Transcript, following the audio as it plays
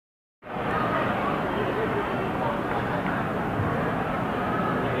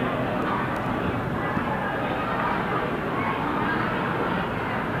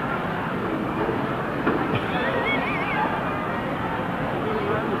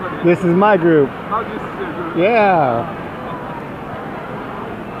This is my group. Oh, this is your group. Yeah.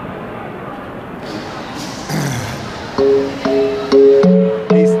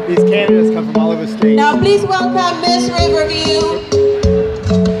 These candidates come from all over the state. Now please welcome Miss Riverview.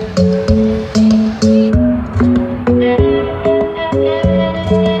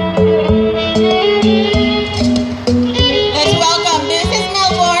 Let's welcome Mrs.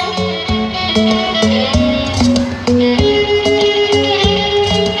 Melbourne.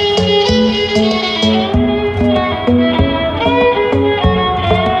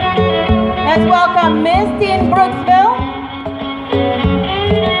 Let's welcome Miss Teen Brooksville.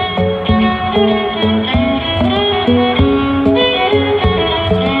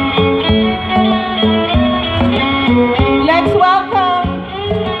 Let's welcome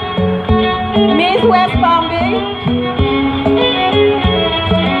Miss West Palm Beach.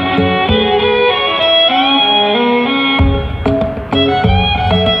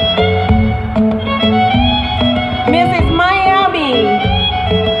 Mrs. Miami.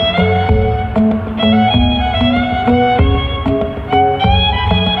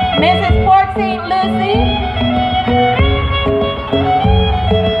 Mrs. Port St. Lucie.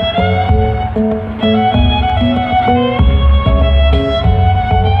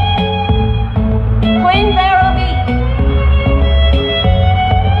 Queen Vero Beach.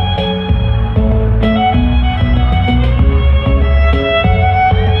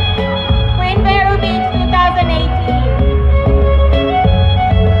 Queen Vero Beach 2018.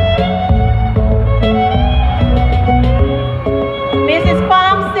 Mrs.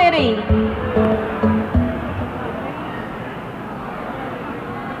 Palm City.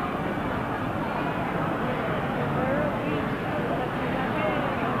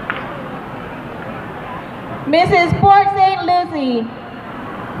 Mrs. Port St. Lucie.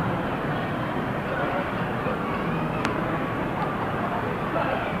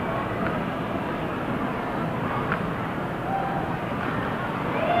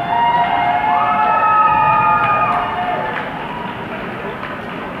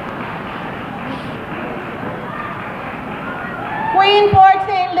 Queen Port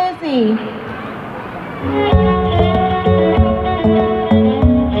St. Lucie.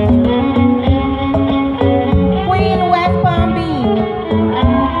 Queen West Palm Beach.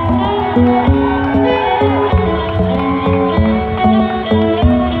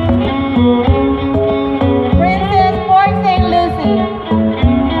 Princess Port St. Lucie.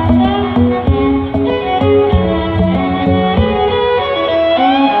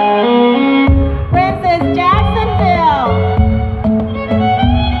 Princess Jacksonville.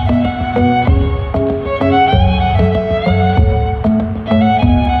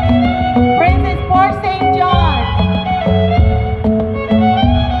 Princess Port St. John.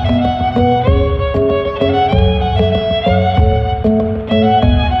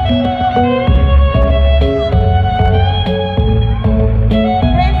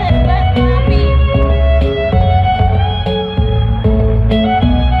 Princess West Palm Beach.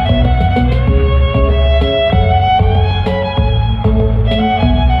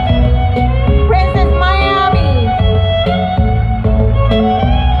 Princess Miami.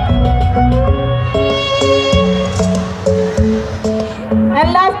 And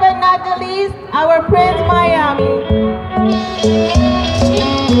last but not the least, our Prince Miami.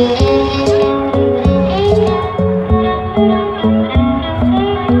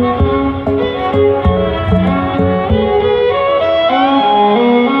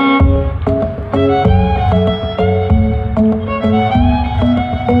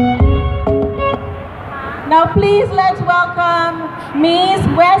 Now please let's welcome Miss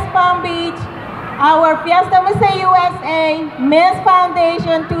West Palm Beach, our Fiesta Mo Sa USA Miss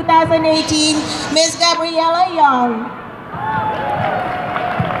Foundation 2018, Miss Gabriella Young.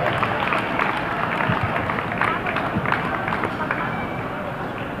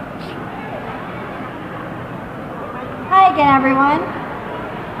 Hi again, everyone.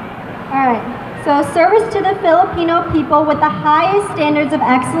 All right, so service to the Filipino people with the highest standards of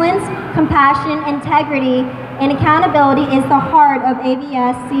excellence, compassion, integrity, and accountability is the heart of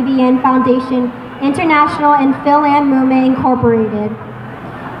ABS-CBN Foundation International and Philam Movement Incorporated.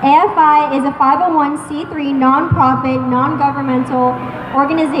 AFI is a 501c3 nonprofit, non-governmental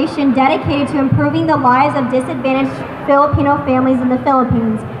organization dedicated to improving the lives of disadvantaged Filipino families in the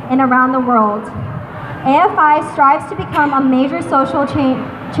Philippines and around the world. AFI strives to become a major social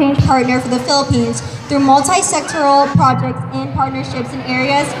change partner for the Philippines through multi-sectoral projects and partnerships in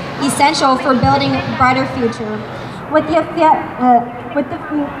areas essential for building a brighter future. With the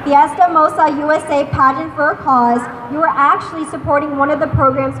Fiesta Mo Sa USA pageant for a cause, you are actually supporting one of the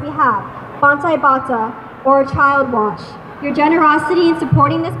programs we have, Bantay Bata, or Child Watch. Your generosity in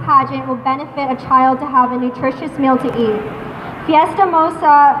supporting this pageant will benefit a child to have a nutritious meal to eat. Fiesta Mo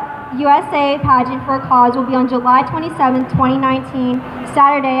Sa USA pageant for a cause will be on July 27, 2019,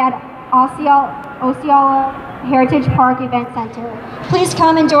 Saturday at Osceola Heritage Park Event Center. Please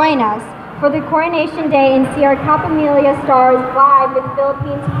come and join us for the Coronation Day and see our Capamilia stars live with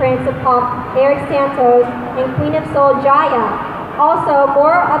Philippines Prince of Pop Eric Santos and Queen of Soul Jaya. Also,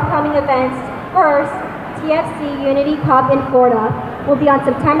 more upcoming events. First, TFC Unity Cup in Florida will be on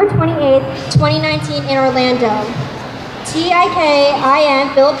September 28, 2019 in Orlando. TIKIN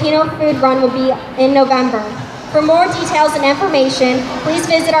Filipino Food Run will be in November. For more details and information, please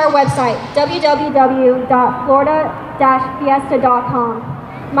visit our website, www.florida-fiesta.com.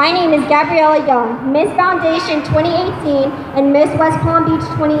 My name is Gabriella Young, Miss Foundation 2018 and Miss West Palm Beach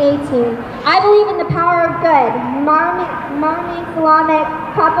 2018. I believe in the power of good. Marming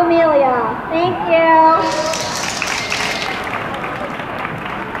Salamat Kapamilya. Thank you.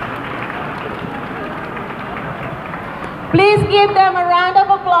 Please give them a round of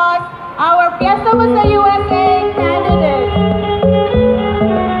applause, our Fiesta Mo Sa USA candidates.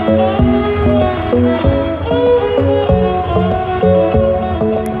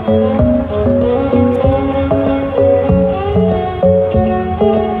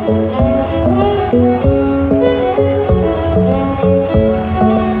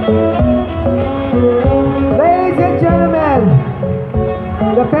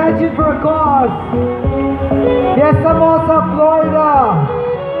 The pageant for a cause. Fiesta Mo Sa Florida,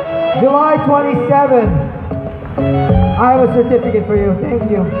 July 27. I have a certificate for you.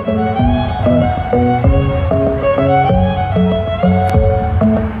 Thank you.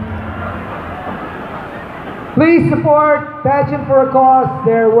 Please support Pageant for a Cause.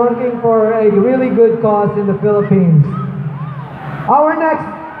 They're working for a really good cause in the Philippines. Our next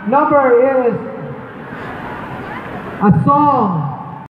number is a song